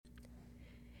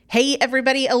Hey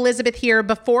everybody, Elizabeth here.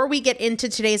 Before we get into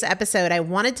today's episode, I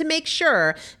wanted to make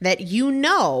sure that you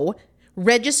know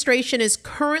registration is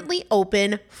currently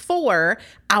open for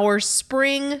our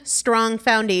Spring Strong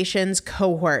Foundations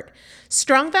cohort.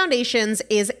 Strong Foundations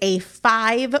is a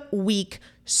 5-week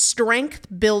strength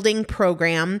building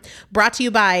program brought to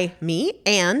you by me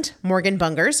and Morgan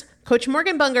Bungers. Coach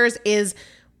Morgan Bungers is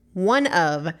one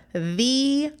of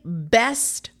the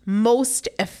best, most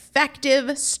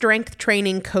effective strength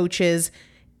training coaches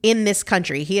in this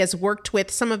country. He has worked with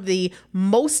some of the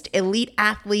most elite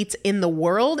athletes in the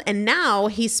world, and now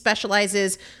he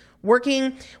specializes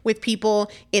working with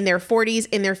people in their 40s,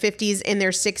 in their 50s, in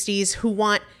their 60s who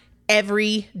want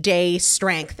everyday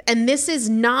strength. And this is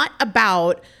not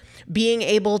about being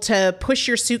able to push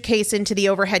your suitcase into the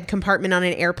overhead compartment on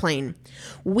an airplane.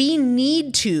 We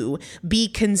need to be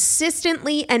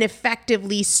consistently and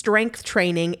effectively strength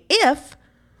training if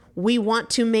we want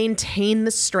to maintain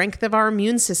the strength of our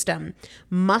immune system.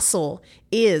 Muscle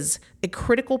is a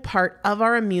critical part of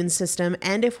our immune system,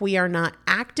 and if we are not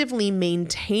actively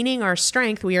maintaining our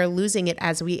strength, we are losing it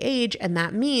as we age, and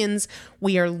that means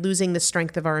we are losing the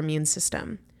strength of our immune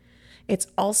system. It's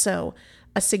also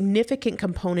a significant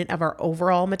component of our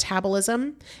overall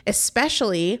metabolism,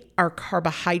 especially our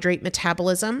carbohydrate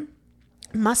metabolism.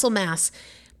 Muscle mass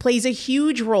plays a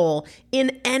huge role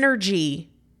in energy,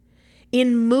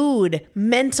 in mood,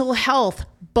 mental health,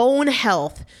 bone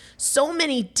health, so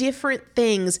many different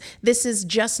things. This is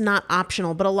just not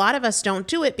optional, but a lot of us don't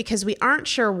do it because we aren't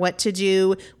sure what to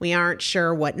do. We aren't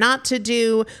sure what not to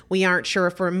do. We aren't sure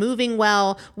if we're moving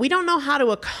well. We don't know how to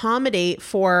accommodate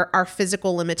for our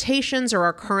physical limitations or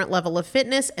our current level of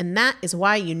fitness, and that is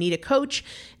why you need a coach,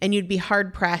 and you'd be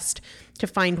hard-pressed to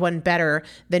find one better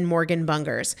than Morgan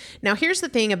Bungers. Now, here's the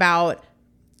thing about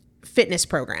fitness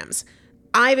programs.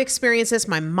 I've experienced this.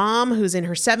 My mom, who's in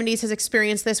her 70s, has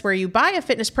experienced this, where you buy a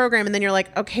fitness program and then you're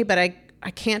like, okay, but I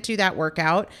can't do that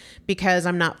workout because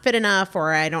I'm not fit enough,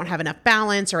 or I don't have enough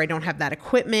balance, or I don't have that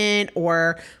equipment,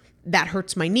 or that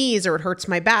hurts my knees, or it hurts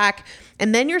my back.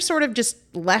 And then you're sort of just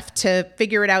left to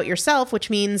figure it out yourself, which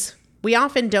means we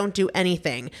often don't do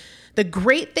anything. The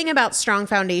great thing about Strong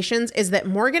Foundations is that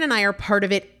Morgan and I are part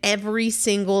of it every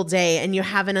single day, and you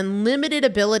have an unlimited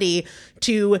ability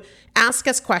to ask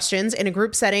us questions in a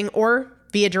group setting or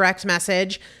via direct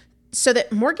message so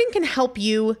that Morgan can help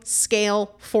you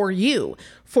scale for you,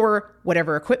 for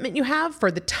whatever equipment you have, for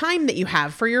the time that you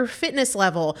have, for your fitness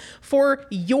level, for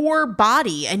your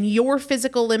body and your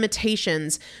physical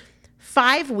limitations.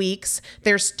 5 weeks,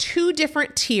 there's 2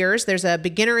 different tiers. There's a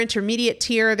beginner intermediate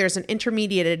tier. There's an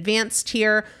intermediate advanced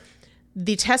tier.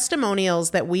 The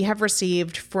testimonials that we have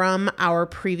received from our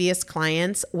previous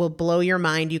clients will blow your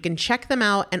mind. You can check them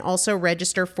out and also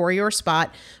register for your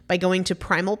spot by going to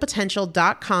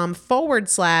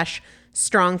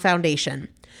primalpotential.com/strong foundation.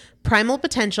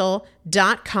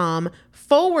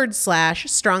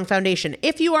 primalpotential.com/strong foundation.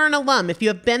 If you are an alum, if you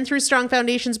have been through Strong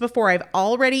Foundations before, I've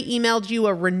already emailed you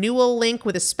a renewal link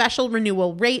with a special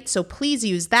renewal rate, so please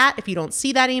use that. If you don't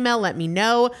see that email, let me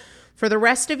know. For the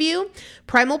rest of you,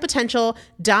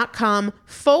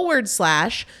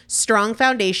 primalpotential.com/strong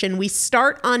foundation. We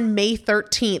start on May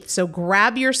 13th, so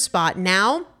grab your spot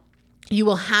now. You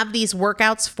will have these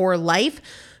workouts for life.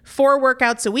 4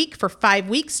 workouts a week for 5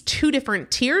 weeks, 2 different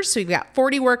tiers. So you've got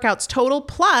 40 workouts total.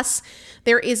 Plus,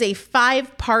 there is a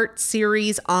 5-part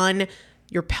series on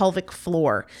your pelvic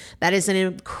floor. That is an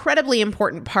incredibly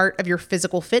important part of your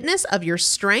physical fitness, of your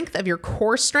strength, of your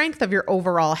core strength, of your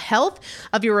overall health,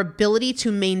 of your ability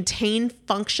to maintain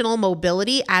functional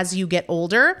mobility as you get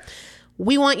older.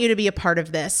 We want you to be a part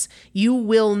of this. You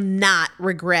will not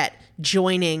regret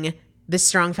joining the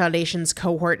Strong Foundations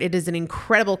cohort. It is an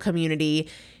incredible community.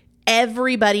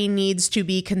 Everybody needs to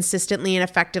be consistently and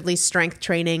effectively strength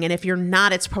training. And if you're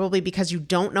not, it's probably because you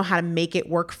don't know how to make it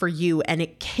work for you. And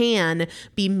it can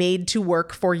be made to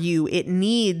work for you. It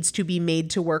needs to be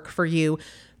made to work for you.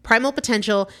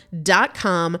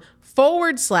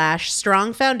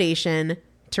 primalpotential.com/strong foundation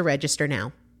to register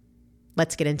now.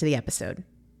 Let's get into the episode.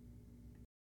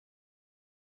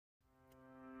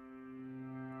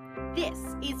 This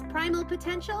is Primal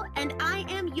Potential, and I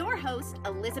am your host,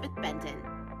 Elizabeth Benton.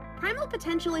 Primal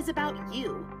Potential is about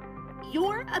you.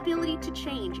 Your ability to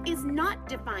change is not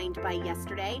defined by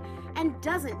yesterday and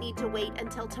doesn't need to wait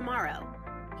until tomorrow.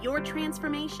 Your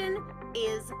transformation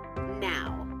is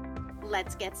now.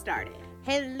 Let's get started.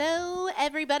 Hello,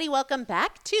 everybody. Welcome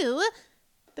back to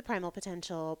the Primal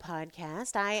Potential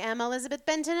podcast. I am Elizabeth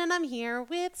Benton, and I'm here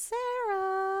with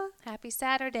Sarah. Happy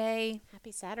Saturday.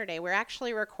 Happy Saturday. We're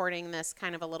actually recording this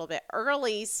kind of a little bit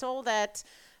early so that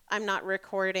I'm not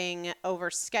recording over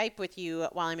Skype with you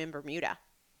while I'm in Bermuda.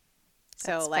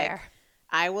 So That's like fair.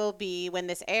 I will be, when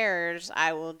this airs,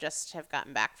 I will just have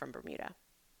gotten back from Bermuda.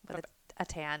 With a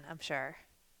tan, I'm sure.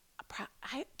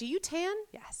 Do you tan?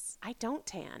 Yes. I don't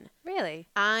tan. Really?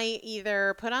 I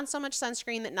either put on so much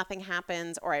sunscreen that nothing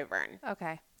happens or I burn.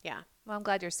 Okay. Yeah. Well, I'm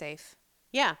glad you're safe.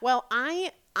 Yeah. Well,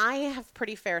 I have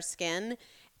pretty fair skin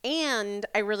and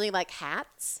I really like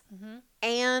hats.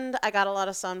 And I got a lot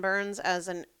of sunburns as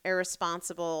an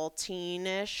irresponsible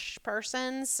teenish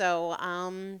person. So,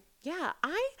 yeah,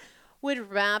 I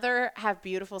would rather have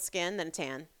beautiful skin than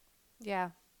tan. Yeah.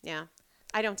 Yeah.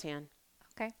 I don't tan.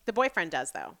 Okay. The boyfriend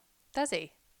does though. Does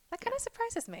he? That kind of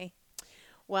surprises me.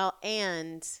 Well,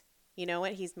 and you know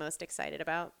what he's most excited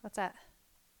about? What's that?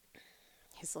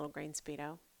 His little green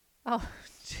Speedo. Oh,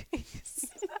 jeez.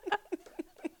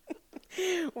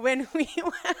 When we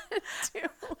went to,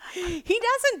 he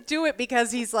doesn't do it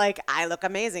because he's like, I look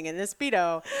amazing in this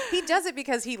Speedo. He does it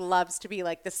because he loves to be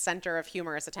like the center of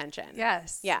humorous attention.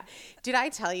 Yes. Yeah. Did I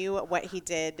tell you what he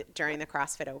did during the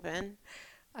CrossFit Open?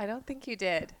 I don't think you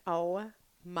did. Oh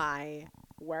my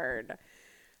word.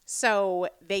 So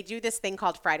they do this thing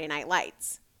called Friday Night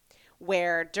Lights,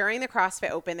 where during the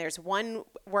CrossFit Open, there's one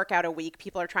workout a week.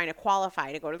 People are trying to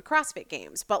qualify to go to the CrossFit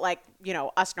Games. But like, you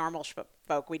know, us normal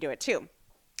folk, we do it too.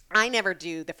 I never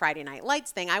do the Friday Night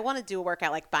Lights thing. I want to do a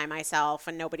workout like by myself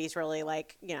and nobody's really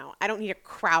like, you know, I don't need a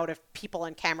crowd of people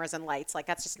and cameras and lights. Like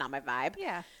that's just not my vibe.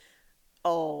 Yeah.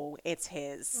 Oh, it's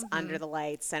his under the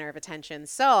lights, center of attention.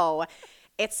 So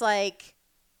it's like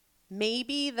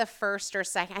maybe the first or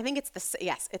second, I think it's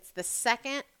it's the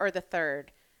second or the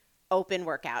third open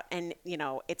workout. And, you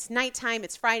know, it's nighttime,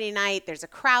 it's Friday night, there's a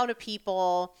crowd of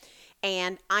people,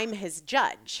 and I'm his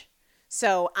judge.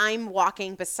 So I'm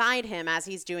walking beside him as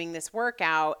he's doing this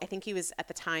workout. I think he was at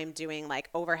the time doing like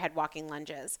overhead walking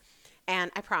lunges.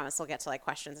 And I promise we'll get to like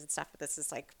questions and stuff, but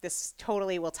this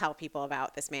totally will tell people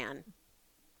about this man.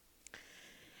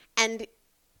 And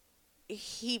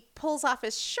he pulls off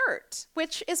his shirt,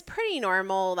 which is pretty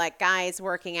normal. Like guys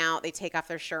working out, they take off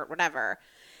their shirt, whatever.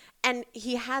 And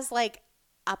he has like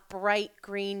a bright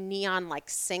green neon like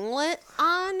singlet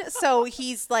on. So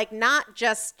he's like not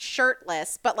just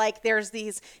shirtless, but like there's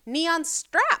these neon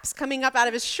straps coming up out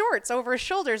of his shorts over his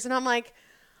shoulders. And I'm like,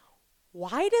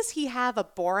 why does he have a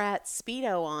Borat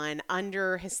Speedo on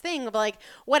under his thing? Like,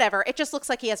 whatever. It just looks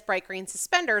like he has bright green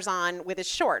suspenders on with his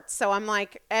shorts. So I'm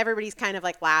like, everybody's kind of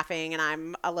like laughing and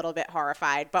I'm a little bit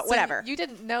horrified, but whatever. You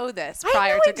didn't know this I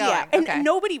prior had to no idea. going. And Okay.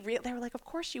 nobody they were like, of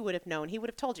course you would have known. He would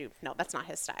have told you. No, that's not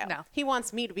his style. No. He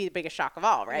wants me to be the biggest shock of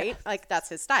all, right? Yeah. Like, that's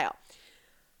his style.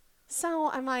 So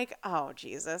I'm like, oh,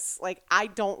 Jesus. Like, I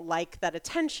don't like that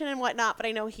attention and whatnot, but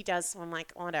I know he does. So I'm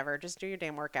like, whatever. Just do your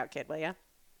damn workout, kid, will you?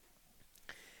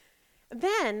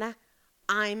 Then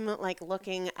I'm like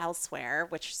looking elsewhere,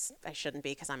 which I shouldn't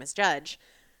be because I'm his judge,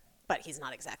 but he's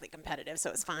not exactly competitive, so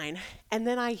it's fine. And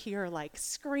then I hear like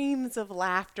screams of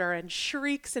laughter and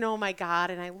shrieks and oh my God.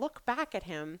 And I look back at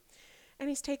him and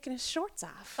he's taking his shorts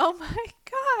off. Oh my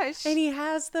gosh. And he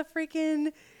has the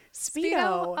freaking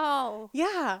Speedo. Oh.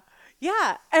 Yeah.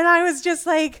 Yeah. And I was just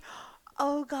like,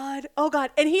 oh God. Oh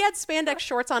God. And he had spandex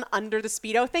shorts on under the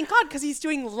Speedo. Thank God, because he's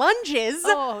doing lunges.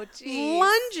 Oh, geez.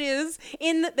 Lunges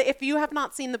in if you have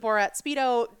not seen the Borat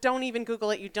Speedo, don't even Google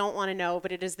it. You don't want to know,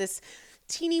 but it is this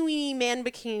teeny weeny man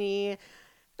bikini.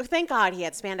 Thank God he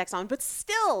had spandex on, but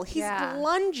still he's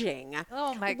lunging.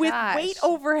 Oh my with gosh. weight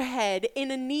overhead in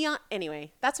a neon.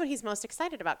 Anyway, that's what he's most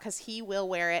excited about because he will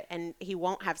wear it and he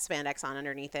won't have spandex on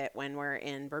underneath it when we're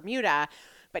in Bermuda.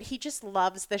 But he just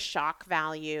loves the shock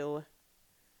value.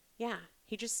 Yeah,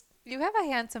 he just. You have a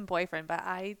handsome boyfriend, but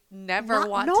I never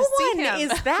want no to see one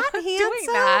him is that handsome. doing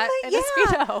that in a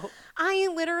Speedo. I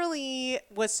literally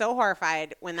was so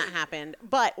horrified when that happened.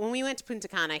 But when we went to Punta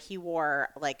Cana, he wore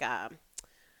like a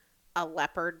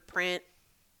leopard print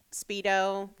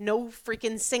Speedo, no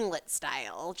freaking singlet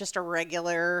style, just a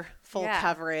regular full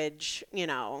coverage,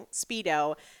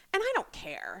 Speedo. And I don't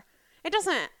care. It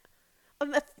doesn't,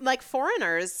 like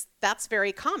foreigners, that's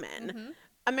very common. Mm-hmm.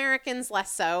 Americans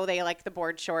less so. They like the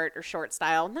board short or short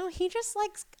style. No, he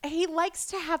likes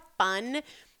to have fun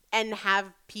and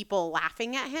have people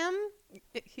laughing at him.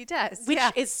 He does. Which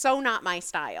is so not my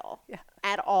style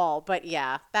at all. But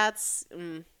yeah, that's,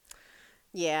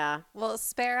 yeah. Well,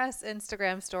 spare us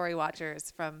Instagram story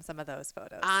watchers from some of those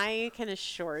photos. I can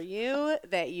assure you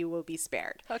that you will be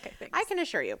spared. Okay, thanks. I can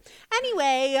assure you.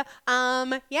 Anyway,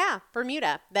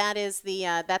 Bermuda. That's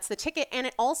the ticket. And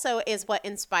it also is what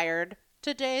inspired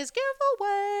today's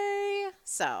giveaway.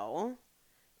 So,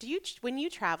 when you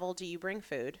travel, do you bring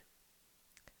food?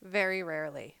 Very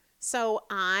rarely. So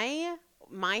I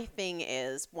my thing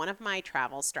is, one of my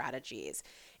travel strategies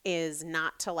is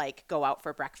not to like go out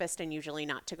for breakfast and usually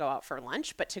not to go out for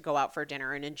lunch, but to go out for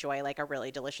dinner and enjoy like a really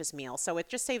delicious meal. So it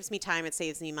just saves me time. It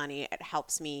saves me money. It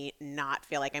helps me not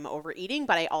feel like I'm overeating,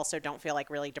 but I also don't feel like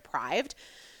really deprived.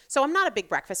 So I'm not a big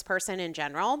breakfast person in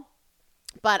general,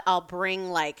 but I'll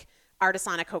bring like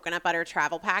Artisana coconut butter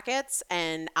travel packets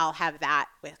and I'll have that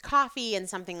with coffee and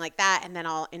something like that. And then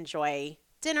I'll enjoy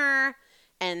dinner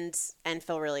and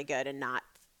feel really good and not,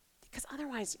 because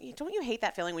otherwise, don't you hate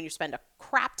that feeling when you spend a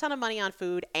crap ton of money on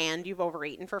food and you've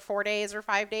overeaten for 4 days or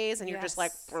 5 days and you're just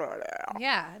like, blah.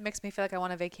 Yeah, it makes me feel like I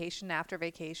want a vacation after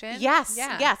vacation. Yes,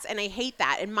 Yeah. yes. And I hate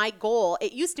that. And my goal,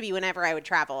 it used to be whenever I would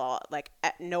travel, like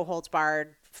no holds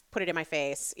barred, put it in my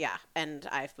face. Yeah. And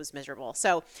I was miserable.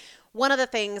 So one of the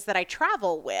things that I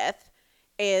travel with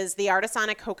is the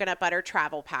Artisana coconut butter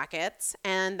travel packets.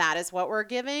 And that is what we're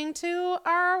giving to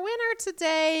our winner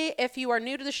today. If you are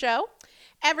new to the show,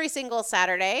 every single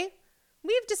Saturday,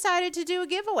 we've decided to do a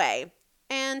giveaway.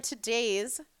 And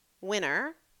today's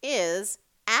winner is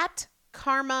at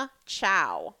Karma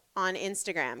Chow on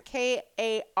Instagram.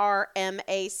 KarmaChow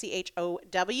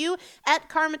at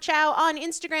Karma Chow on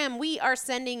Instagram. We are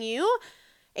sending you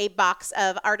a box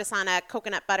of Artisana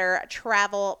coconut butter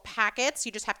travel packets.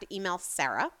 You just have to email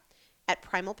Sarah at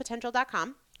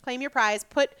primalpotential.com. Claim your prize.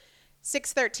 Put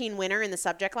 613 winner in the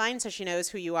subject line so she knows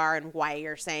who you are and why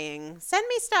you're saying, send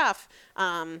me stuff.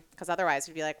 Because otherwise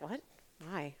you'd be like, what?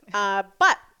 Why?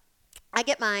 But I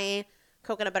get my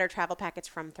coconut butter travel packets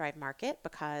from Thrive Market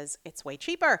because it's way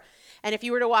cheaper. And if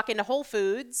you were to walk into Whole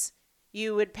Foods,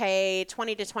 you would pay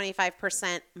 20 to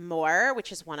 25% more,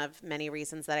 which is one of many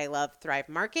reasons that I love Thrive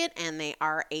Market, and they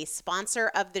are a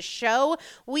sponsor of the show.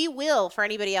 We will, for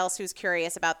anybody else who's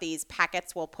curious about these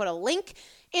packets, we'll put a link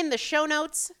in the show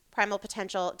notes,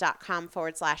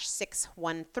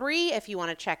 primalpotential.com/613 if you want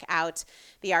to check out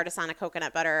the Artisana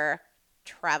coconut butter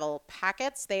travel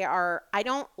packets. I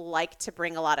don't like to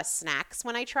bring a lot of snacks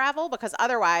when I travel because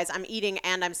otherwise I'm eating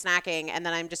and I'm snacking and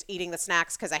then I'm just eating the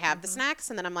snacks because I have the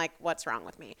snacks and then I'm like, what's wrong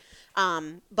with me?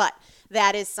 But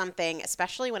that is something,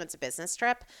 especially when it's a business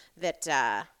trip,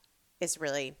 that is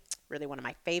really, really one of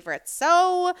my favorites.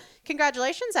 So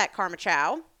congratulations at Karma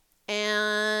Chow.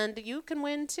 And you can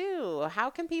win too.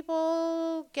 How can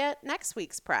people get next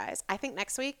week's prize? I think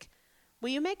next week, will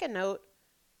you make a note?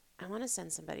 I want to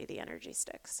send somebody the energy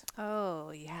sticks. Oh,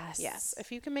 yes. Yes. If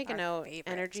you can make a Our note,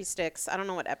 favorite. energy sticks. I don't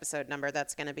know what episode number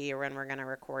that's going to be or when we're going to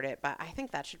record it, but I think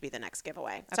that should be the next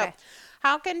giveaway. So Okay.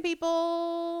 how can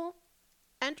people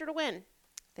enter to win?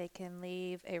 They can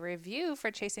leave a review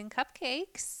for Chasing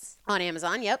Cupcakes. On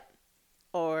Amazon, yep.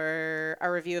 Or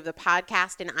a review of the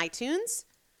podcast in iTunes.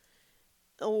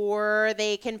 Or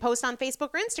they can post on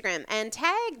Facebook or Instagram and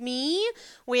tag me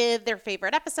with their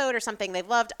favorite episode or something they've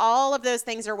loved. All of those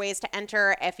things are ways to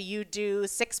enter. If you do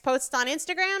 6 posts on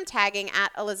Instagram, tagging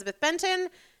at Elizabeth Benton,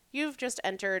 you've just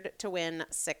entered to win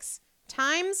 6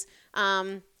 times.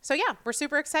 So yeah, we're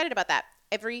super excited about that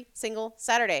every single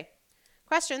Saturday.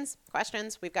 Questions.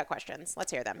 We've got questions.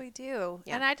 Let's hear them. We do.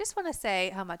 Yeah. And I just want to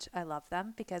say how much I love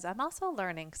them because I'm also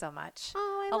learning so much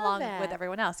Oh, I love along that. with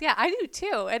everyone else. Yeah, I do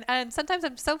too. And sometimes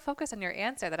I'm so focused on your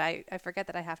answer that I forget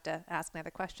that I have to ask another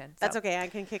question. So. That's okay. I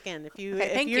can kick in. If you're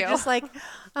thank you. just like,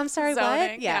 I'm sorry, what?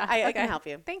 Zoning. Yeah, I Okay. can help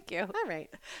you. Thank you. All right.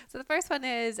 So the first one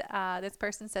is this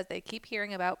person says they keep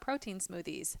hearing about protein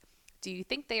smoothies. Do you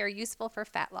think they are useful for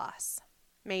fat loss?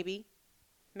 Maybe.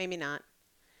 Maybe not.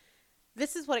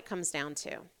 This is what it comes down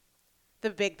to.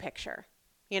 The big picture,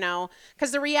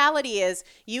 because the reality is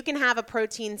you can have a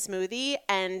protein smoothie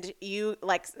and you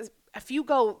like, if you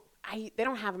go, they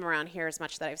don't have them around here as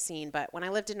much that I've seen, but when I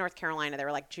lived in North Carolina, there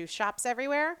were like juice shops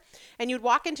everywhere, and you'd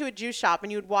walk into a juice shop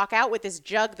and you'd walk out with this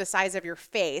jug the size of your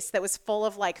face that was full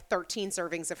of like 13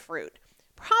 servings of fruit.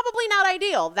 Probably not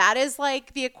ideal. That is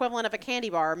like the equivalent of a candy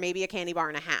bar, maybe a candy bar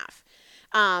and a half.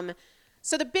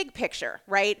 So the big picture,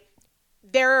 right?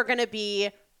 There are going to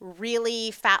be really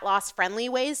fat loss friendly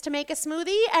ways to make a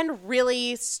smoothie and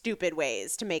really stupid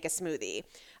ways to make a smoothie.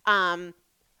 Then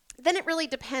it really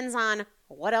depends on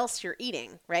what else you're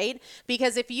eating, right?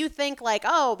 Because if you think like,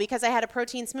 oh, because I had a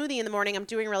protein smoothie in the morning, I'm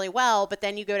doing really well, but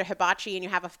then you go to Hibachi and you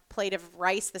have a plate of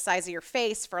rice the size of your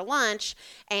face for lunch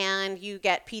and you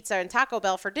get pizza and Taco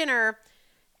Bell for dinner,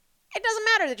 it doesn't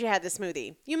matter that you had the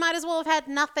smoothie. You might as well have had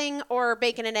nothing or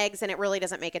bacon and eggs, and it really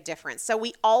doesn't make a difference. So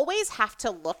we always have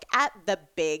to look at the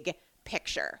big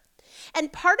picture.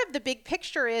 And part of the big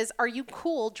picture is, are you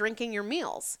cool drinking your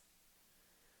meals?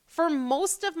 For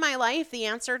most of my life, the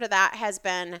answer to that has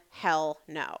been hell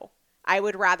no. I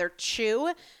would rather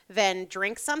chew than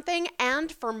drink something. And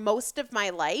for most of my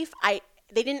life,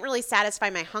 they didn't really satisfy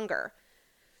my hunger.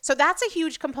 So that's a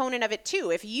huge component of it too.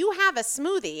 If you have a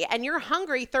smoothie and you're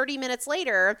hungry 30 minutes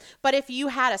later, but if you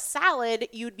had a salad,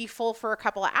 you'd be full for a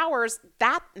couple of hours,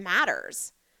 that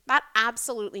matters. That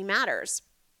absolutely matters.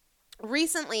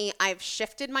 Recently, I've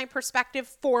shifted my perspective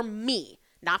for me,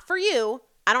 not for you.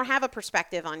 I don't have a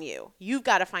perspective on you. You've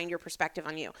got to find your perspective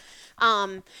on you.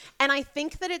 And I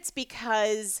think that it's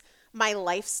because my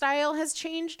lifestyle has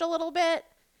changed a little bit.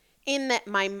 In that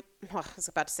I was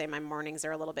about to say my mornings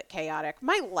are a little bit chaotic.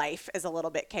 My life is a little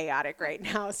bit chaotic right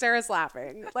now. Sarah's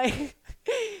laughing. Like,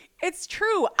 it's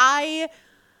true.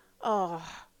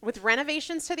 With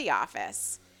renovations to the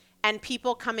office and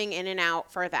people coming in and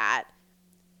out for that,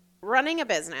 running a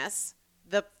business,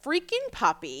 the freaking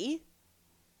puppy,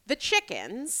 the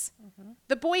chickens,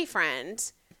 the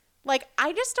boyfriend, like,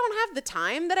 I just don't have the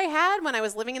time that I had when I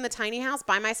was living in the tiny house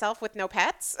by myself with no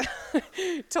pets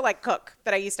to, like, cook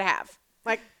that I used to have.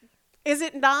 Like, is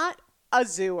it not a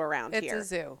zoo around here? It's a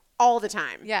zoo. All the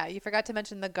time. Yeah, you forgot to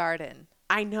mention the garden.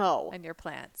 I know. And your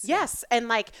plants. Yes, and,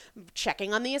 like,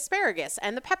 checking on the asparagus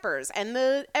and the peppers and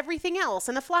the everything else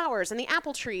and the flowers and the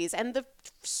apple trees and the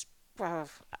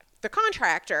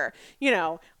contractor,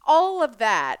 all of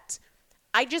that.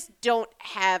 I just don't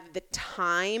have the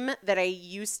time that I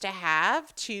used to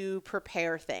have to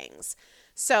prepare things.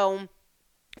 So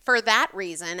for that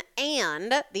reason,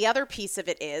 and the other piece of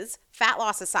it is, fat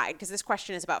loss aside, because this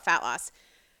question is about fat loss,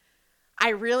 I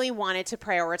really wanted to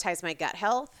prioritize my gut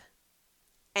health.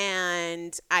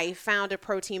 And I found a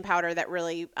protein powder that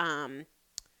really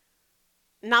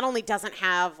not only doesn't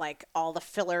have like all the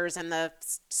fillers and the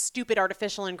stupid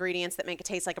artificial ingredients that make it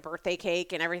taste like a birthday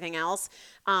cake and everything else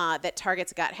that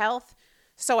targets gut health.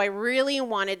 So I really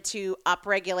wanted to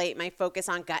upregulate my focus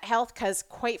on gut health because,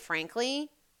 quite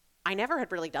frankly, I never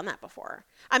had really done that before.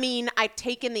 I mean, I've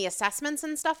taken the assessments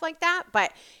and stuff like that,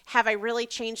 but have I really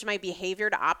changed my behavior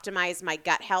to optimize my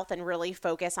gut health and really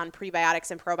focus on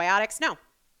prebiotics and probiotics? No.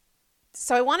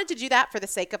 So I wanted to do that for the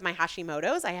sake of my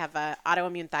Hashimoto's. I have an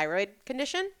autoimmune thyroid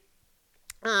condition.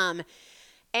 And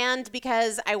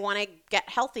because I want to get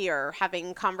healthier,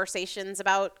 having conversations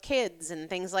about kids and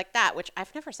things like that, which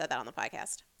I've never said that on the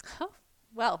podcast. Oh,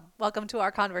 well, welcome to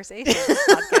our conversation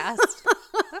podcast.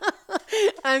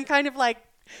 I'm kind of like,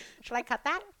 should I cut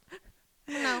that?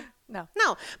 No.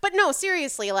 But no,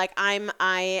 seriously, like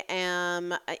I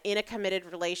am in a committed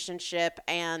relationship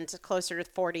and closer to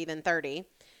 40 than 30.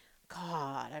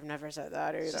 God, I've never said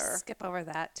that either. Just skip over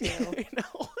that too.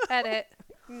 No. Edit.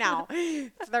 No.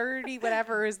 30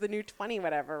 whatever is the new 20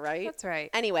 whatever, right? That's right.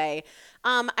 Anyway,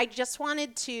 I just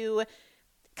wanted to,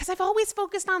 because I've always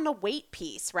focused on the weight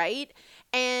piece, right?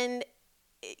 And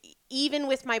even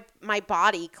with my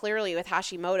body, clearly with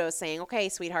Hashimoto's saying, okay,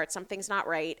 sweetheart, something's not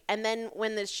right. And then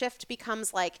when the shift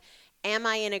becomes like, am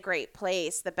I in a great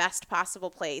place, the best possible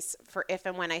place for if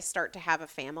and when I start to have a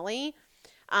family?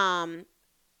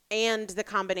 And the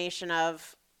combination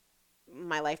of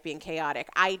my life being chaotic,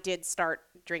 I did start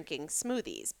drinking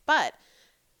smoothies. But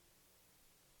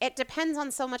it depends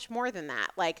on so much more than that.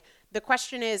 Like, the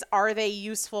question is, are they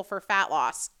useful for fat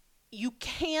loss? You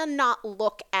cannot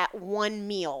look at one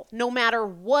meal, no matter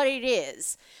what it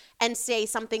is, and say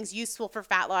something's useful for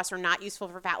fat loss or not useful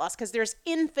for fat loss, because there's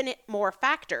infinite more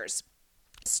factors.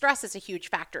 Stress is a huge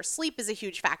factor. Sleep is a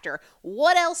huge factor.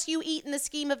 What else you eat in the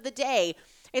scheme of the day?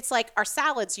 It's like, are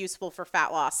salads useful for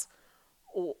fat loss?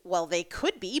 Well, they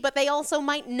could be, but they also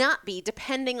might not be,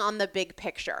 depending on the big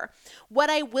picture. What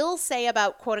I will say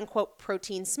about quote-unquote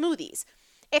protein smoothies,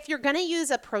 if you're going to use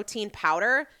a protein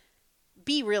powder,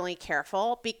 be really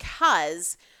careful,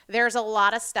 because there's a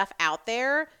lot of stuff out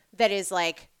there that is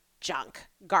like junk,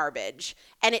 garbage,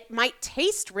 and it might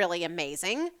taste really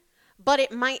amazing, but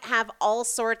it might have all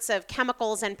sorts of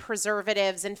chemicals and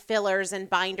preservatives and fillers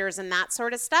and binders and that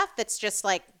sort of stuff that's just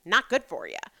like not good for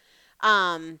you.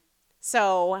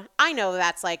 So I know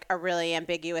that's like a really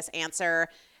ambiguous answer.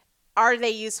 Are they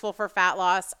useful for fat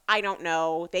loss? I don't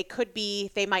know. They could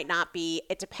be, they might not be.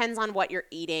 It depends on what you're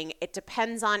eating. It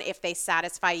depends on if they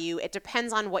satisfy you. It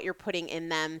depends on what you're putting in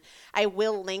them. I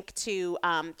will link to,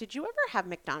 did you ever have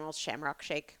McDonald's Shamrock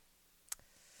Shake?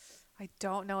 I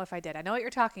don't know if I did. I know what you're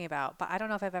talking about, but I don't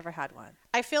know if I've ever had one.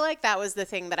 I feel like that was the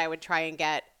thing that I would try and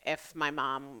get if my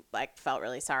mom like felt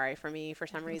really sorry for me for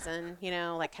some reason,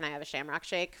 like, can I have a Shamrock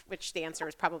Shake? Which the answer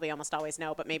is probably almost always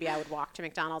no, but maybe I would walk to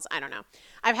McDonald's. I don't know.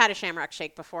 I've had a Shamrock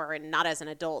Shake before, and not as an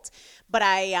adult, but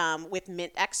I, with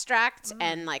mint extract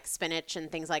and like spinach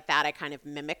and things like that, I kind of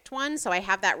mimicked one. So I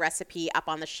have that recipe up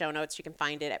on the show notes. You can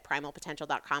find it at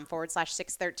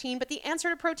primalpotential.com/613. But the answer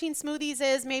to protein smoothies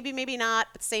is maybe, maybe not.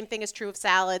 But the same thing is true of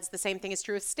salads. The same thing is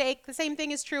true of steak. The same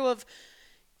thing is true of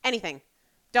anything.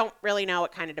 Don't really know.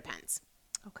 It kind of depends.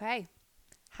 Okay.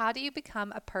 How do you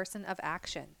become a person of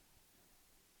action?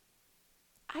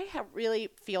 Really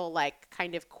feel like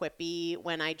kind of quippy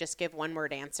when I just give one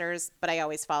word answers, but I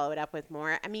always follow it up with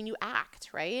more. I mean, you act,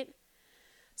 right?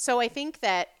 So I think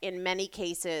that in many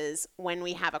cases, when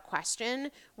we have a question,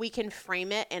 we can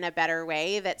frame it in a better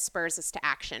way that spurs us to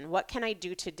action. What can I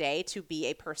do today to be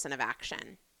a person of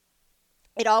action?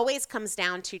 It always comes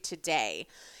down to today.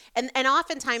 And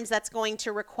oftentimes that's going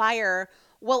to require,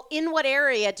 well, in what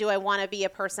area do I want to be a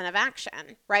person of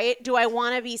action, right? Do I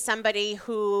want to be somebody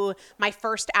who my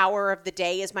first hour of the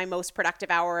day is my most productive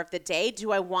hour of the day?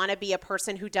 Do I want to be a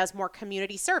person who does more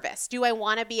community service? Do I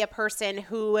want to be a person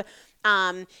who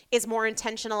is more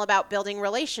intentional about building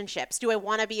relationships? Do I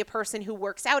want to be a person who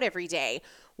works out every day?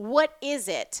 What is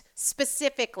it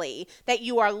specifically that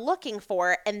you are looking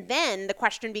for? And then the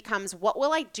question becomes, what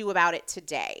will I do about it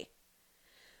today?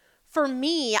 For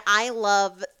me, I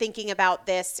love thinking about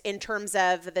this in terms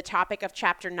of the topic of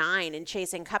chapter 9 in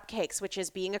Chasing Cupcakes, which is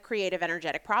being a creative,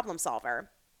 energetic problem solver.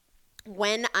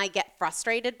 When I get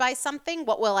frustrated by something,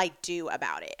 what will I do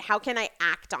about it? How can I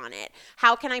act on it?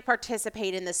 How can I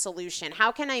participate in the solution?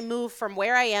 How can I move from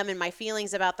where I am in my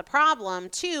feelings about the problem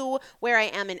to where I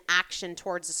am in action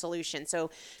towards a solution? So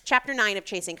chapter 9 of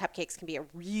Chasing Cupcakes can be a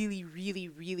really, really,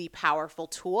 really powerful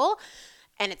tool.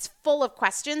 And it's full of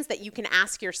questions that you can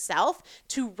ask yourself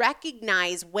to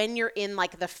recognize when you're in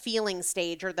like the feeling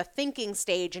stage or the thinking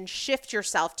stage and shift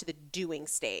yourself to the doing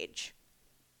stage.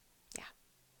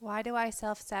 Why do I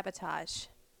self-sabotage?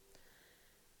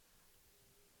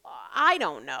 I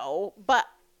don't know, but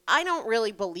I don't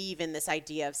really believe in this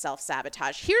idea of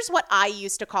self-sabotage. Here's what I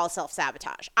used to call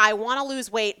self-sabotage. I want to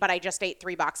lose weight, but I just ate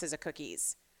 3 boxes of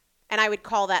cookies. And I would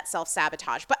call that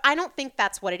self-sabotage. But I don't think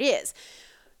that's what it is.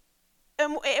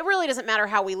 It really doesn't matter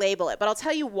how we label it, but I'll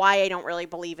tell you why I don't really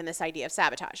believe in this idea of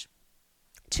sabotage.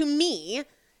 To me,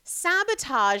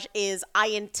 sabotage is I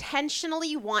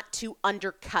intentionally want to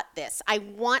undercut this. I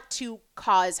want to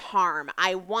cause harm.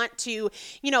 I want to,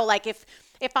 like if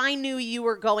I knew you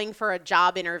were going for a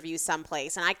job interview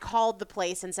someplace and I called the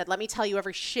place and said, let me tell you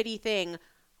every shitty thing.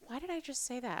 Why did I just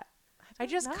say that? I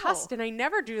just cussed and I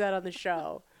never do that on the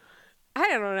show. I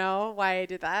don't know why I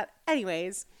did that.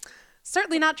 Anyways,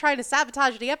 certainly not trying to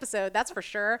sabotage the episode, that's for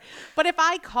sure. But if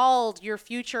I called your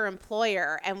future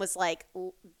employer and was like,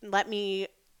 let me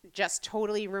just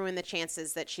totally ruin the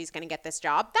chances that she's going to get this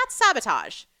job, that's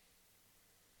sabotage.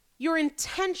 You're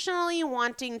intentionally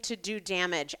wanting to do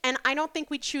damage. And I don't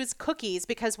think we choose cookies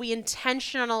because we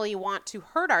intentionally want to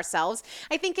hurt ourselves.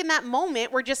 I think in that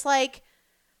moment, we're just like,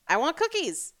 I want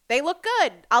cookies. They look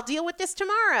good. I'll deal with this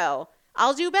tomorrow.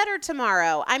 I'll do better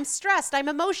tomorrow. I'm stressed. I'm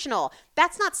emotional.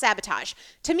 That's not sabotage.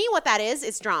 To me, what that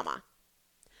is drama.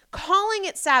 Calling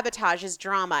it sabotage is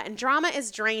drama, and drama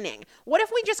is draining. What if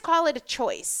we just call it a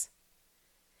choice?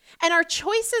 And our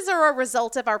choices are a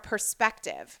result of our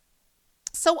perspective.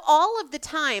 So all of the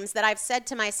times that I've said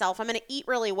to myself, I'm going to eat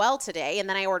really well today, and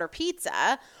then I order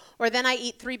pizza, or then I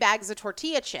eat 3 bags of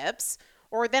tortilla chips,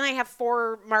 or then I have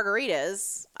 4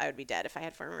 margaritas. I would be dead if I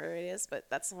had 4 margaritas, but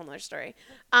that's a whole other story.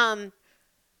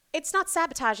 It's not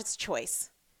sabotage, it's choice.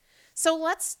 So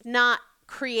let's not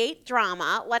create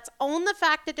drama. Let's own the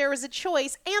fact that there was a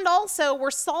choice, and also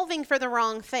we're solving for the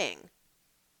wrong thing.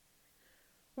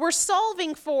 We're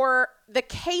solving for the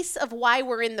case of why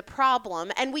we're in the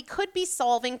problem, and we could be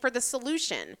solving for the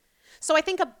solution. So I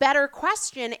think a better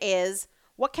question is,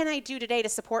 what can I do today to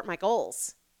support my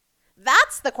goals?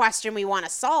 That's the question we want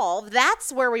to solve.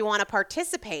 That's where we want to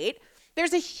participate.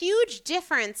 There's a huge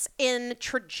difference in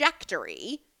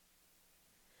trajectory.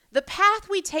 The path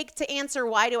we take to answer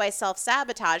why do I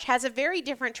self-sabotage has a very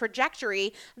different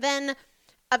trajectory than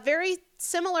a very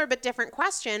similar but different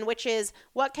question, which is,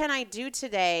 what can I do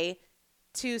today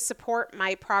to support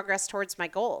my progress towards my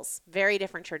goals? Very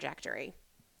different trajectory.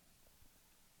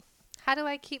 How do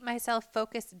I keep myself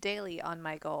focused daily on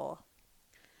my goal?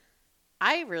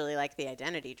 I really like the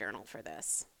identity journal for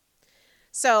this.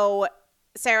 So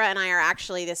Sarah and I are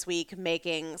actually this week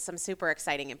making some super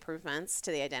exciting improvements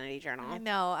to the identity journal. I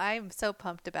know. I'm so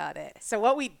pumped about it. So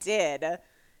what we did,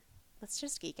 let's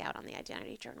just geek out on the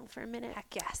identity journal for a minute.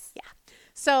 Heck yes. Yeah.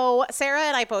 So Sarah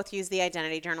and I both use the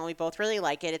identity journal. We both really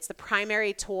like it. It's the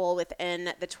primary tool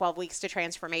within the 12 Weeks to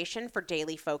Transformation for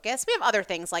daily focus. We have other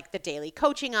things like the daily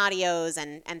coaching audios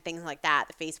and things like that,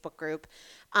 the Facebook group.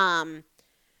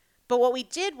 But what we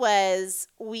did was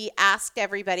we asked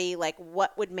everybody, like,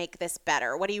 what would make this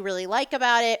better? What do you really like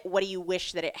about it? What do you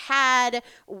wish that it had?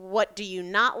 What do you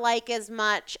not like as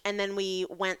much? And then we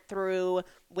went through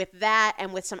with that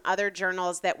and with some other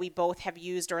journals that we both have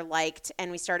used or liked, and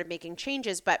we started making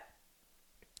changes. But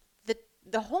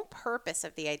the whole purpose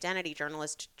of the identity journal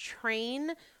is to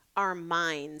train our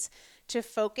minds to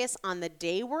focus on the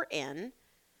day we're in,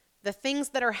 the things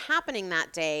that are happening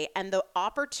that day, and the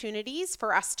opportunities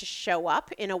for us to show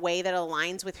up in a way that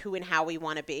aligns with who and how we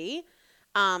want to be.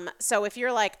 So if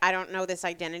you're like, I don't know this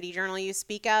identity journal you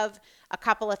speak of, a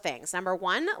couple of things. Number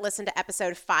one, listen to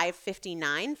episode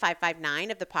 559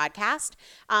 of the podcast.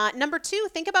 Number two,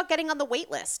 think about getting on the wait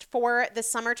list for the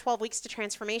Summer 12 Weeks to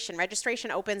Transformation.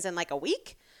 Registration opens in like a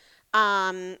week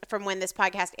from when this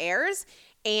podcast airs.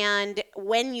 And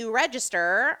when you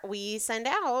register, we send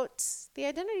out the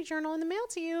identity journal in the mail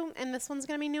to you. And this one's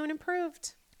going to be new and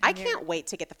improved. I can't wait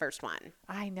to get the first one.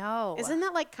 I know. Isn't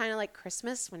that like kind of like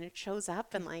Christmas when it shows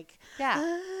up and like,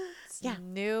 yeah, it's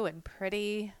new and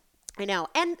pretty. I know.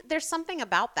 And there's something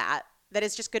about that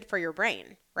is just good for your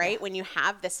brain, right? Yeah. When you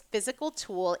have this physical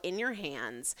tool in your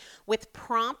hands with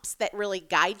prompts that really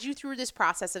guide you through this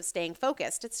process of staying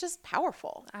focused, it's just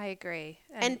powerful. I agree.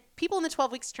 And people in the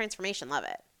 12 Weeks Transformation love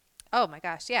it. Oh my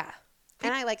gosh, yeah.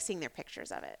 And I like seeing their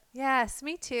pictures of it. Yes,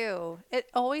 me too.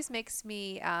 It always makes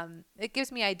me, it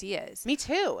gives me ideas. Me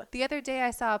too. The other day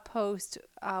I saw a post,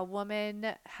 a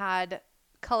woman had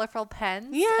colorful pens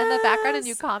in the background and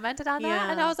you commented on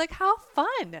that. And I was like, how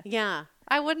fun. Yeah.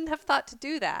 I wouldn't have thought to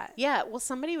do that. Yeah. Well,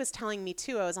 somebody was telling me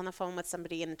too, I was on the phone with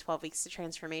somebody in the 12 Weeks to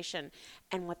Transformation.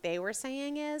 And what they were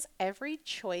saying is every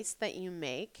choice that you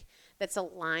make that's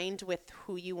aligned with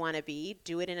who you want to be,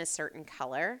 do it in a certain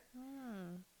color.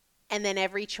 And then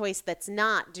every choice that's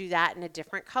not, do that in a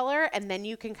different color. And then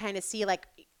you can kind of see like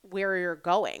where you're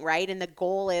going, right? And the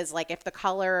goal is like if the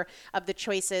color of the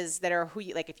choices that are who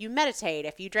you, like if you meditate,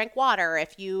 if you drank water,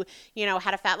 if you know,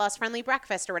 had a fat loss friendly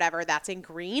breakfast or whatever, that's in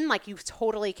green. Like you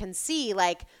totally can see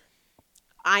like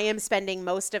I am spending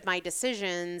most of my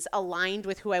decisions aligned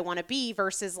with who I want to be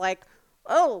versus like,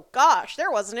 oh gosh, there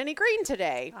wasn't any green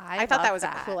today. I thought that was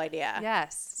a cool idea.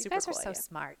 Yes. Super you guys cool are so idea.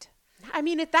 smart. I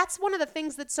mean, that's one of the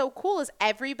things that's so cool is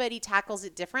everybody tackles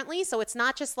it differently. So it's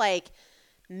not just like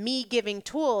me giving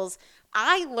tools.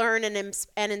 I learn and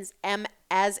am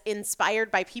as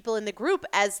inspired by people in the group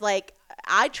as like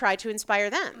I try to inspire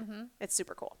them. Mm-hmm. It's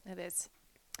super cool. It is.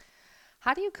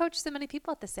 How do you coach so many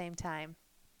people at the same time?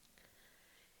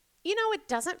 You know, it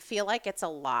doesn't feel like it's a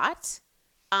lot.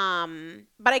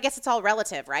 But I guess it's all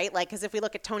relative, right? Like, because if we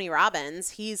look at Tony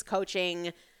Robbins, he's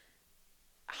coaching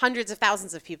hundreds of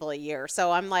thousands of people a year.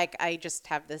 So I'm like, I just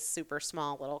have this super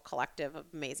small little collective of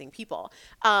amazing people.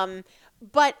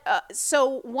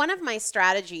 So one of my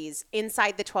strategies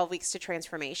inside the 12 Weeks to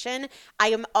Transformation,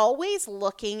 I am always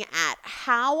looking at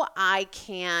how I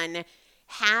can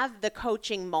have the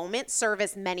coaching moment serve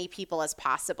as many people as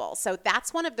possible. So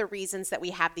that's one of the reasons that we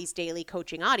have these daily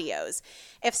coaching audios.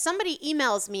 If somebody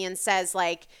emails me and says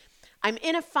like, I'm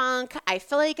in a funk, I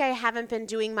feel like I haven't been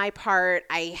doing my part,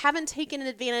 I haven't taken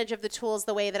advantage of the tools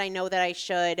the way that I know that I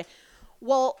should,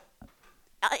 well,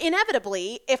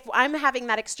 inevitably, if I'm having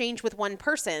that exchange with one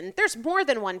person, there's more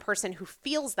than one person who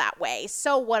feels that way.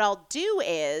 So what I'll do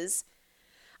is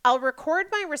I'll record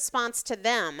my response to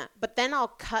them, but then I'll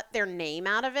cut their name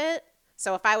out of it.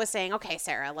 So if I was saying, okay,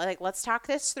 Sarah, let's talk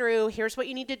this through. Here's what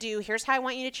you need to do. Here's how I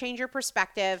want you to change your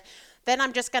perspective. Then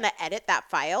I'm just going to edit that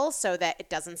file so that it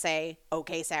doesn't say,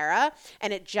 okay, Sarah,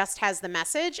 and it just has the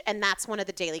message. And that's one of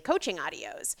the daily coaching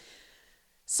audios.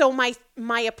 So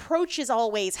my approach is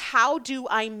always, how do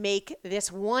I make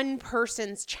this one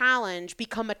person's challenge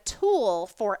become a tool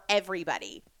for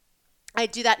everybody? I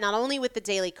do that not only with the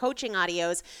daily coaching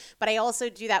audios, but I also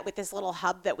do that with this little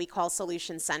hub that we call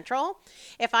Solution Central.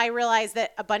 If I realize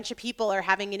that a bunch of people are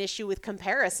having an issue with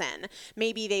comparison,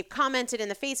 maybe they've commented in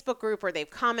the Facebook group or they've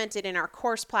commented in our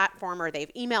course platform or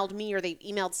they've emailed me or they've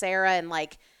emailed Sarah and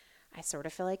like, I sort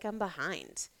of feel like I'm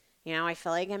behind. You know, I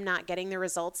feel like I'm not getting the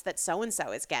results that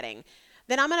so-and-so is getting.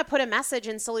 Then I'm going to put a message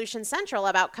in Solution Central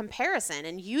about comparison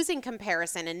and using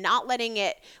comparison and not letting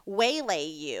it waylay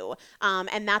you.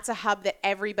 And that's a hub that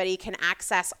everybody can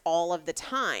access all of the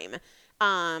time.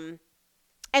 And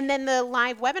then the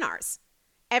live webinars.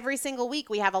 Every single week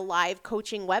we have a live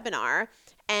coaching webinar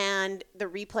and the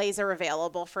replays are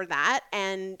available for that.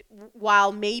 And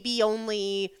while maybe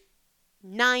only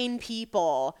 9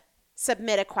 people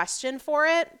submit a question for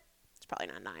it, it's probably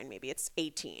not 9, maybe it's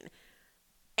 18.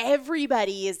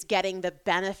 Everybody is getting the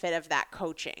benefit of that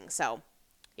coaching. So,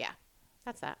 yeah,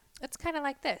 that's that. It's kind of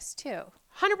like this, too.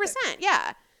 100%.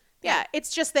 Yeah. Yeah.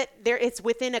 It's just that it's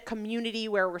within a community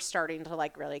where we're starting to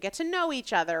like really get to know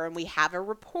each other and we have a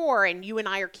rapport and you and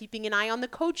I are keeping an eye on the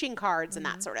coaching cards and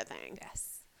that sort of thing.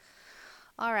 Yes.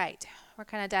 All right. We're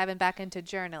kind of diving back into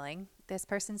journaling. This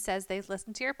person says they've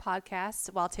listened to your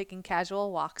podcasts while taking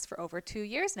casual walks for over 2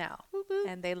 years now. Woo-hoo.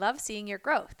 and they love seeing your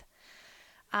growth.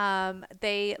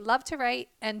 They love to write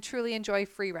and truly enjoy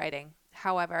free writing.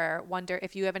 However, wonder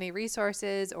if you have any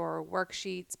resources or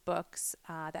worksheets, books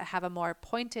that have a more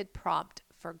pointed prompt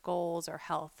for goals or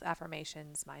health,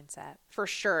 affirmations, mindset. For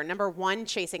sure. Number 1,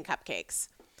 Chasing Cupcakes.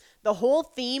 The whole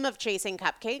theme of Chasing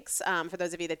Cupcakes, for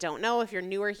those of you that don't know, if you're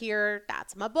newer here,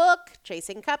 that's my book,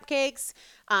 Chasing Cupcakes.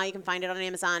 You can find it on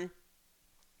Amazon.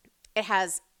 It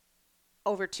has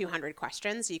over 200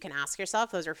 questions you can ask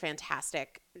yourself. Those are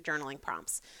fantastic journaling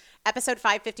prompts. Episode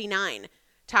 559,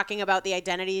 talking about the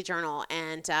identity journal.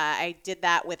 And I did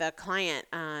that with a client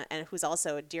and who's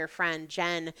also a dear friend,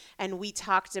 Jen. And we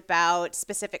talked about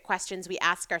specific questions we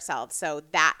ask ourselves. So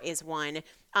that is one.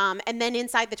 And then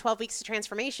inside the 12 weeks to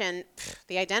transformation,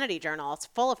 the identity journal, it's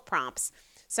full of prompts.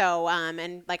 So,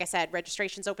 and like I said,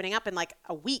 registration's opening up in like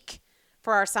a week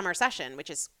for our summer session, which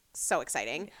is so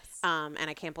exciting. Yes. And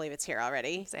I can't believe it's here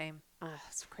already. Same.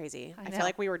 It's crazy. I feel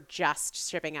like we were just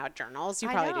shipping out journals. You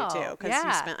probably do too, because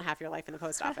you spent half your life in the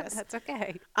post office. That's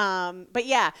okay. But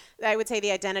yeah, I would say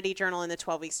the identity journal and the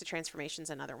 12 weeks to transformation is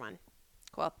another one.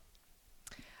 Cool.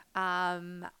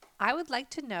 I would like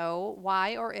to know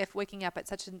why or if waking up at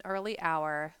such an early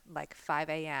hour, like 5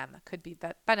 a.m., could be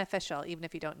beneficial, even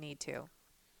if you don't need to.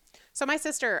 So my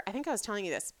sister, I think I was telling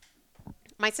you this.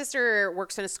 My sister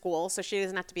works in a school, so she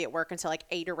doesn't have to be at work until like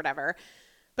 8 or whatever.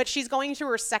 But she's going through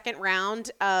her second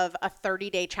round of a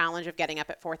 30-day challenge of getting up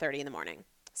at 4:30 in the morning.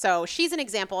 So she's an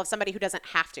example of somebody who doesn't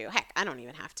have to. Heck, I don't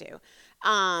even have to.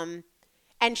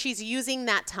 And she's using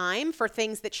that time for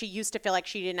things that she used to feel like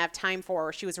she didn't have time for,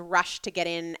 or she was rushed to get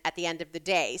in at the end of the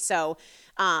day. So,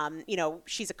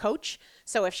 she's a coach.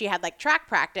 So if she had like track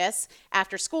practice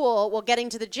after school, well, getting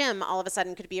to the gym all of a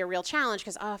sudden could be a real challenge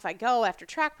because, if I go after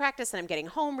track practice and I'm getting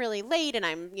home really late and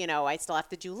I still have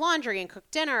to do laundry and cook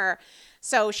dinner.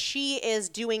 So she is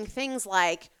doing things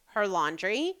like her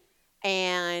laundry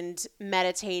and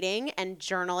meditating and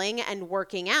journaling and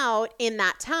working out in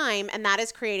that time. And that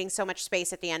is creating so much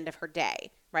space at the end of her day,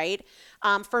 right?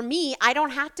 For me, I don't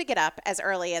have to get up as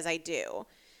early as I do.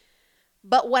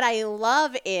 But what I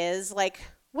love is like,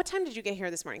 what time did you get here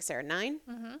this morning, Sarah? 9?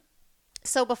 Mm-hmm.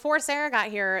 So before Sarah got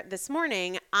here this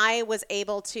morning, I was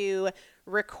able to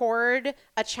record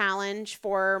a challenge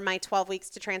for my 12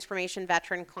 weeks to transformation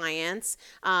veteran clients,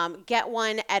 get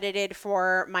one edited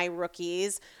for my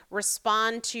rookies,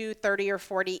 respond to 30 or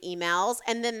 40 emails.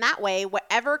 And then that way,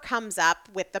 whatever comes up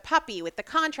with the puppy, with the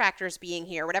contractors being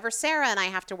here, whatever Sarah and I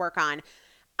have to work on,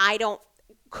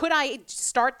 could I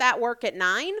start that work at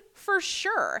 9? For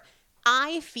sure.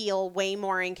 I feel way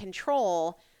more in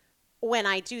control when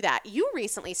I do that. You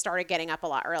recently started getting up a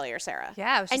lot earlier, Sarah.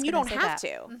 Yeah, I was just and you don't have that. to.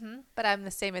 Mm-hmm. But I'm the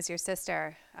same as your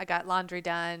sister. I got laundry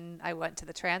done. I went to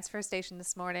the transfer station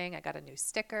this morning. I got a new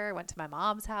sticker. Went to my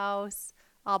mom's house,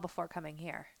 all before coming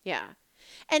here. Yeah.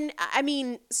 And I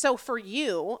mean, so for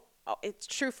you, it's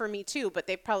true for me too, but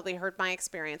they've probably heard my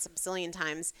experience a bazillion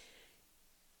times.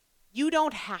 You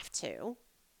don't have to.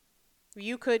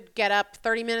 You could get up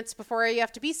 30 minutes before you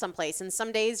have to be someplace, and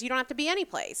some days you don't have to be any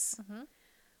place. Mm-hmm.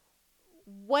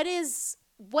 What is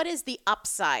the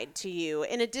upside to you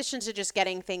in addition to just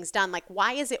getting things done? Like,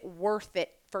 why is it worth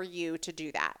it for you to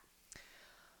do that?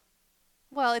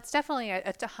 Well, it's definitely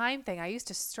a time thing. I used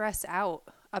to stress out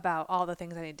about all the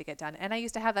things I need to get done. And I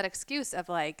used to have that excuse of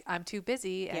like, I'm too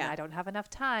busy and I don't have enough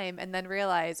time. And then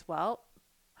realize, well,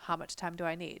 how much time do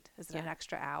I need? Is it an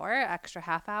extra hour, extra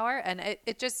half hour? And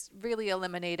it just really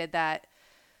eliminated that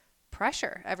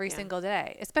pressure every single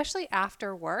day, especially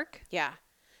after work. Yeah.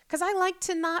 Because I like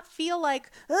to not feel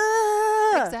like,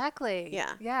 ah! Exactly.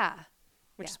 Yeah. Yeah.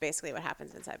 Which is basically what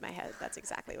happens inside my head. That's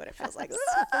exactly what it feels like.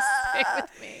 Stay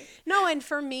with me. No, and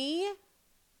for me,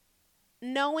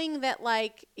 knowing that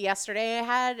like yesterday I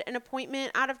had an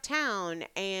appointment out of town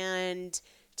and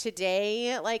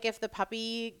today, like if the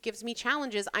puppy gives me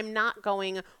challenges, I'm not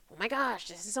going, oh my gosh,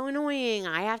 this is so annoying.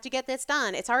 I have to get this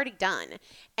done. It's already done.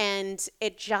 And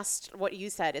it just, what you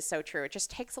said is so true. It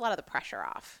just takes a lot of the pressure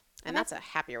off. And that's a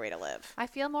happier way to live. I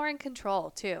feel more in control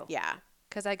too. Yeah.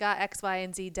 Because I got X, Y,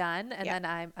 and Z done, and then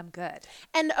I'm good.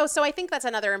 And so I think that's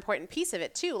another important piece of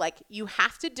it too. Like you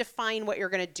have to define what you're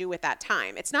going to do with that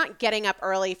time. It's not getting up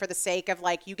early for the sake of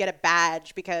like you get a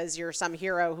badge because you're some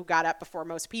hero who got up before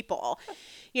most people.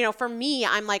 For me,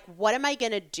 I'm like, what am I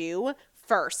going to do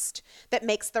first that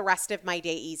makes the rest of my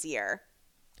day easier?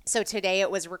 So today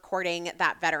it was recording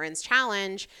that Veterans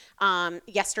Challenge.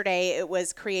 Yesterday it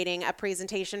was creating a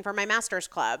presentation for my master's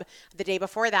club. The day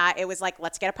before that, it was like,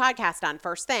 let's get a podcast on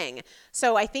first thing.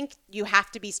 So I think you have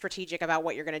to be strategic about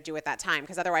what you're going to do at that time,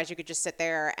 because otherwise you could just sit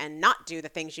there and not do the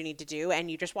things you need to do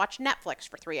and you just watch Netflix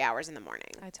for 3 hours in the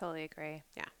morning. I totally agree.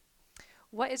 Yeah.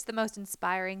 What is the most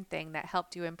inspiring thing that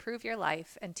helped you improve your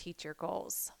life and teach your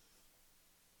goals?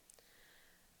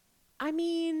 I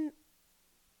mean,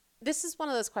 this is one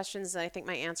of those questions that I think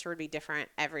my answer would be different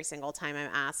every single time I'm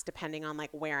asked, depending on like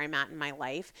where I'm at in my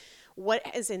life. What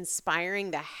is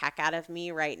inspiring the heck out of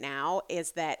me right now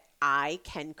is that I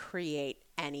can create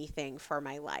anything for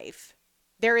my life.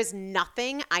 There is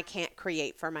nothing I can't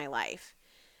create for my life.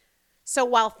 So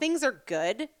while things are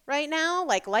good right now,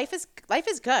 like life is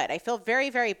good. I feel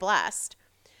very, very blessed.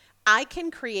 I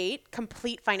can create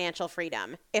complete financial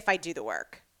freedom if I do the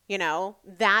work. You know,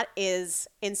 that is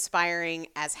inspiring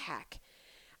as heck.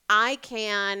 I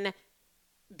can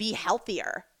be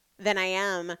healthier than I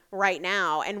am right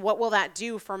now. And what will that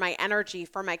do for my energy,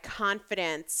 for my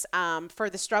confidence, for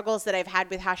the struggles that I've had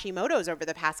with Hashimoto's over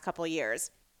the past couple of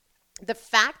years? The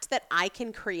fact that I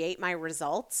can create my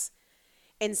results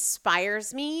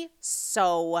inspires me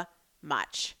so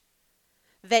much.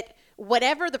 That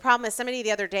whatever the problem is, somebody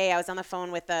the other day, I was on the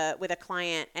phone with a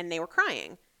client and they were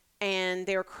crying. And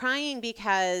they were crying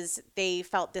because they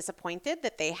felt disappointed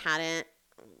that they hadn't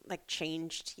like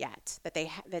changed yet, that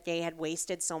they had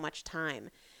wasted so much time.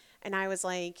 And I was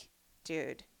like,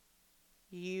 dude,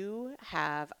 you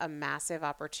have a massive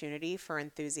opportunity for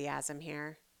enthusiasm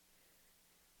here.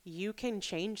 You can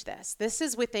change this. This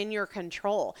is within your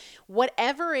control.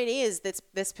 Whatever it is that's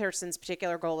this person's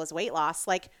particular goal is weight loss,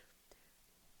 like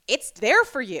it's there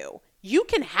for you. You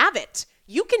can have it.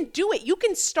 You can do it. You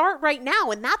can start right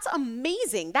now. And that's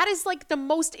amazing. That is like the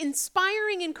most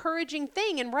inspiring, encouraging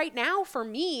thing. And right now for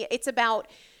me, it's about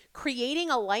creating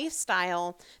a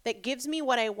lifestyle that gives me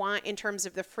what I want in terms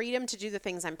of the freedom to do the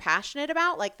things I'm passionate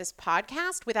about, like this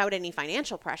podcast, without any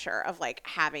financial pressure of like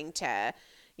having to,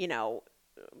 you know,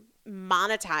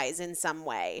 monetize in some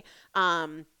way.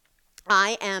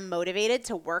 I am motivated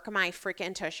to work my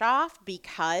freaking tush off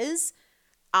because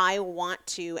I want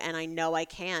to, and I know I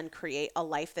can create a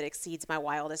life that exceeds my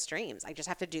wildest dreams. I just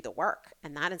have to do the work,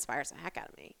 and that inspires the heck out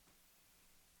of me.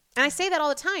 And I say that all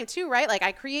the time too, right? Like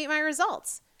I create my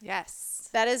results. Yes.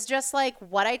 That is just like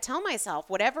what I tell myself.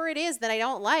 Whatever it is that I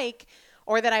don't like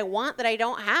or that I want that I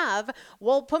don't have,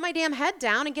 well, put my damn head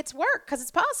down and get to work because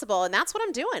it's possible. And that's what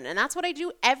I'm doing. And that's what I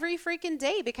do every freaking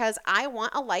day because I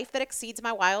want a life that exceeds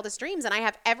my wildest dreams. And I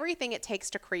have everything it takes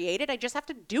to create it. I just have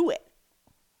to do it.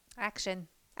 Action.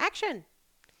 Action.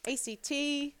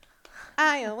 ACTION.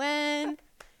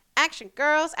 Action,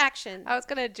 girls, action. I was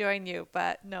going to join you,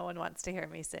 but no one wants to hear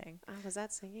me sing. Was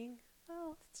that singing?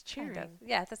 Oh, it's cheering. Kind of.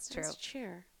 Yeah, that's true. It's a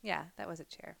cheer. Yeah, that was a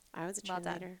cheer. I was a Well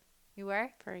cheerleader. done. You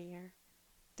were? For a year.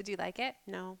 Did you like it?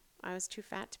 No, I was too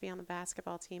fat to be on the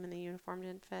basketball team and the uniform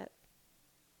didn't fit.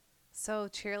 So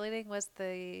cheerleading was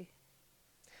the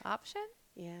option?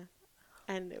 Yeah,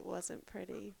 and it wasn't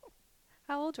pretty.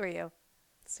 How old were you?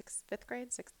 Fifth grade.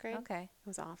 Okay. It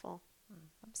was awful.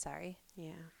 I'm sorry.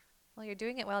 Yeah. Well, you're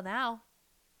doing it well now.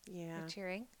 Yeah. You're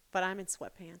cheering. But I'm in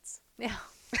sweatpants. Yeah.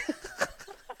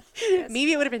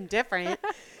 Maybe it would have been different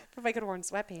if I could have worn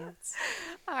sweatpants.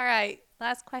 All right.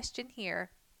 Last question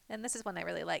here. And this is one I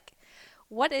really like.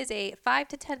 What is a 5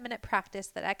 to 10 minute practice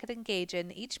that I could engage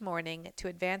in each morning to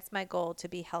advance my goal to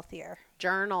be healthier?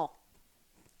 Journal.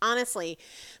 Honestly,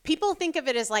 people think of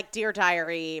it as like Dear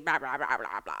Diary, blah, blah, blah,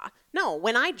 blah, blah. No,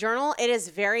 when I journal, it is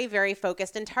very, very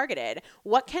focused and targeted.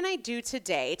 What can I do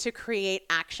today to create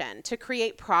action, to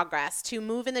create progress, to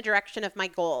move in the direction of my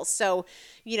goals? So,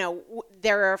 you know,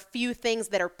 there are a few things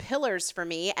that are pillars for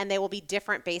me, and they will be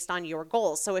different based on your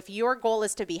goals. So if your goal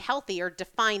is to be healthier,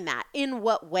 define that. In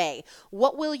what way?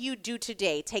 What will you do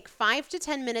today? Take 5 to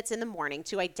 10 minutes in the morning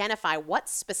to identify what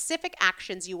specific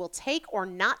actions you will take or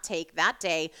not take that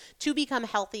day to become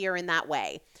healthier in that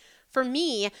way. For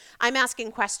me, I'm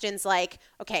asking questions like,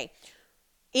 okay,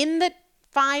 in the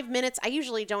 5 minutes, I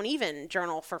usually don't even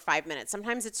journal for 5 minutes.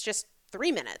 Sometimes it's just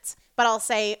 3 minutes. But I'll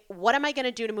say, what am I going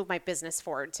to do to move my business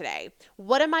forward today?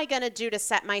 What am I going to do to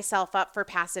set myself up for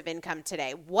passive income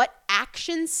today? What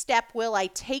action step will I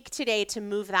take today to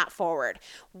move that forward?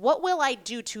 What will I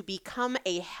do to become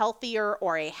a healthier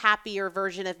or a happier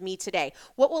version of me today?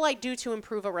 What will I do to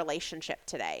improve a relationship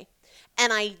today?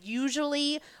 And I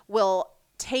usually will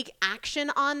take action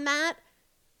on that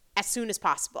as soon as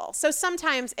possible. So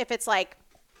sometimes if it's like,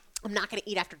 I'm not going to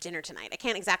eat after dinner tonight, I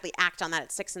can't exactly act on that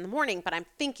at 6 a.m, but I'm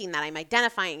thinking that, I'm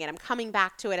identifying it, I'm coming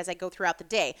back to it as I go throughout the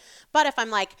day. But if I'm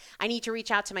like, I need to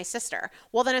reach out to my sister,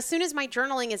 well, then as soon as my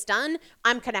journaling is done,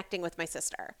 I'm connecting with my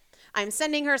sister. I'm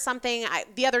sending her something.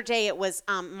 The other day it was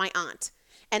my aunt.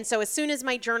 And so as soon as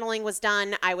my journaling was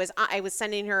done, I was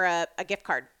sending her a gift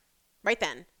card. right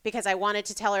then, because I wanted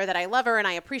to tell her that I love her and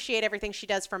I appreciate everything she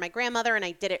does for my grandmother, and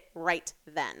I did it right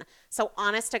then. So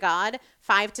honest to God,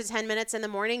 5 to 10 minutes in the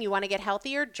morning, you want to get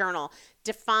healthier, journal.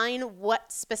 Define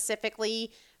what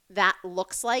specifically that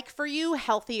looks like for you.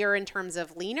 Healthier in terms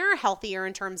of leaner, healthier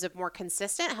in terms of more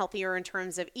consistent, healthier in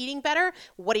terms of eating better.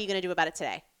 What are you going to do about it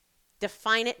today?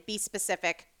 Define it, be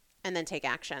specific, and then take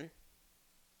action.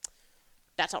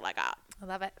 That's all I got. I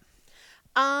love it.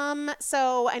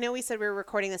 So I know we said we were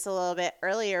recording this a little bit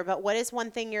earlier, but what is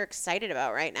one thing you're excited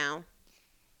about right now?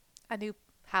 A new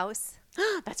house.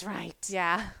 That's right.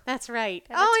 Yeah. That's right.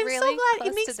 And I'm really so glad. It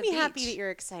close makes to me the happy beach. that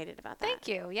you're excited about that. Thank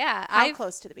you. Yeah. How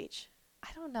close to the beach? I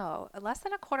don't know. Less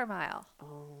than a quarter mile.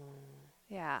 Oh.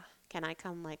 Yeah. Can I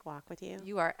come walk with you?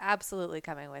 You are absolutely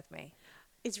coming with me.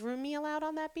 Is Rumi allowed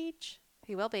on that beach?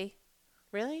 He will be.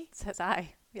 Really? Says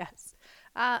I. Yes.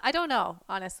 I don't know,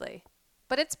 honestly.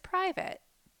 But it's private.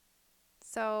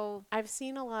 So I've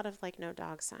seen a lot of no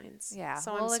dog signs. Yeah,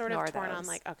 So we'll I'm sort of ignore torn on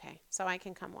those. okay, so I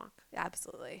can come walk.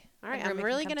 absolutely. All right, And I'm Rumi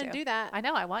really can come going to too. do that. I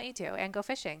know. I want you to. And go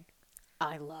fishing.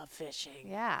 I love fishing.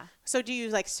 Yeah. So do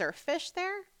you surf fish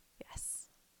there? Yes.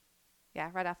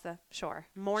 Yeah, right off the shore.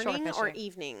 Morning Shore or fishing.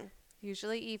 evening?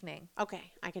 Usually evening.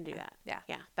 Okay, I can do that. Yeah.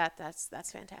 Yeah, that's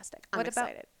fantastic. I'm What about-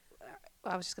 excited.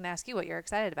 I was just going to ask you what you're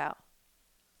excited about.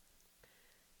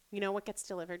 You know what gets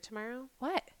delivered tomorrow?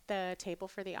 What? The table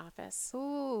for the office.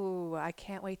 Ooh, I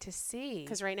can't wait to see.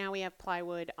 Because right now we have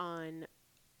plywood on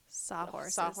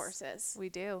Sawhorses. sawhorses. We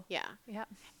do. Yeah. Yeah.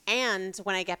 And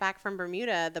when I get back from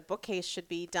Bermuda, the bookcase should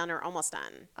be done or almost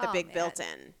done. The Oh, big man.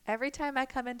 built-in. Every time I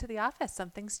come into the office,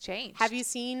 something's changed. Have you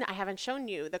seen, I haven't shown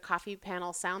you, the coffee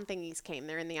panel sound thingies came.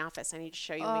 They're in the office. I need to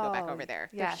show you when we go back Oh, over there.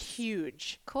 yes. They're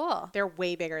huge. Cool. They're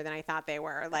way bigger than I thought they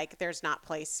were. There's not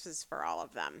places for all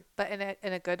of them. But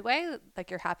in a good way? Like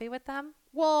you're happy with them?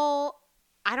 Well,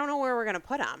 I don't know where we're going to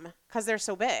put them because they're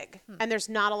so big. And there's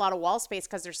not a lot of wall space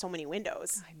because there's so many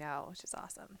windows. I know, which is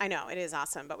awesome. I know, it is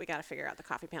awesome, but we got to figure out the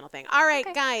coffee panel thing. All right,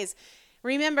 Okay. guys,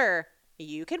 remember,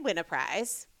 you could win a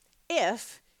prize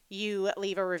if you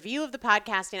leave a review of the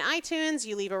podcast in iTunes,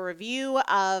 you leave a review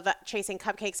of Chasing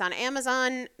Cupcakes on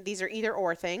Amazon. These are either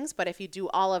or things, but if you do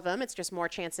all of them, it's just more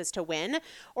chances to win.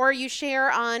 Or you share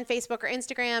on Facebook or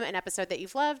Instagram an episode that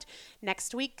you've loved.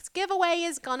 Next week's giveaway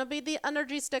is going to be the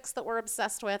energy sticks that we're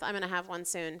obsessed with. I'm going to have one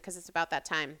soon because it's about that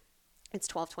time. It's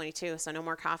 12:22, so no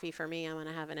more coffee for me. I'm going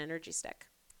to have an energy stick.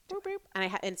 Boop, boop.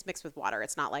 And it's mixed with water.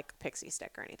 It's not like Pixie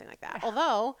stick or anything like that.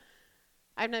 Although,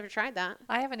 I've never tried that.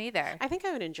 I haven't either. I think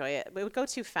I would enjoy it. It would go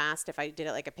too fast if I did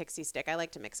it like a Pixie stick. I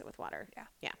like to mix it with water. Yeah.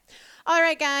 Yeah. All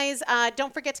right, guys.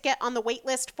 Don't forget to get on the wait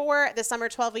list for the Summer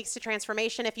 12 Weeks to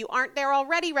Transformation. If you aren't there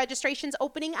already, registration's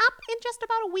opening up in just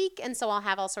about a week. And so I'll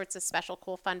have all sorts of special,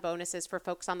 cool, fun bonuses for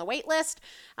folks on the wait list.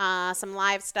 Some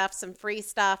live stuff, some free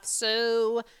stuff.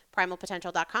 So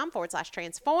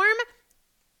primalpotential.com/transform.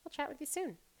 We'll chat with you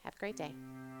soon. Have a great day.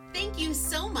 Thank you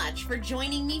so much for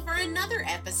joining me for another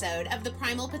episode of the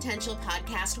Primal Potential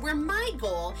Podcast, where my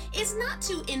goal is not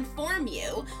to inform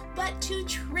you, but to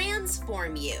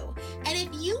transform you. And if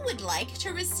you would like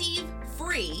to receive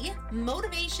free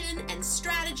motivation and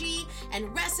strategy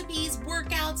and recipes,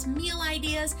 workouts, meal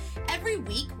ideas every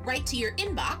week right to your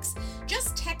inbox,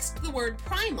 just text the word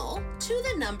primal to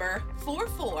the number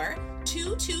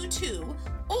 44222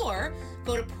 or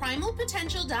go to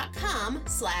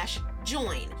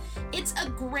primalpotential.com/join. It's a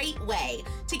great way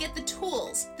to get the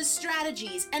tools, the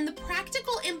strategies, and the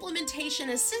practical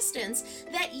implementation assistance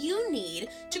that you need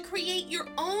to create your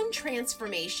own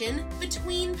transformation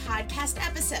between podcast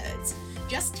episodes.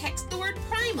 Just text the word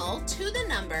primal to the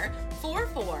number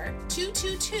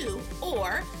 44222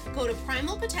 or go to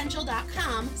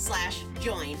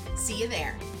primalpotential.com/join. See you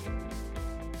there.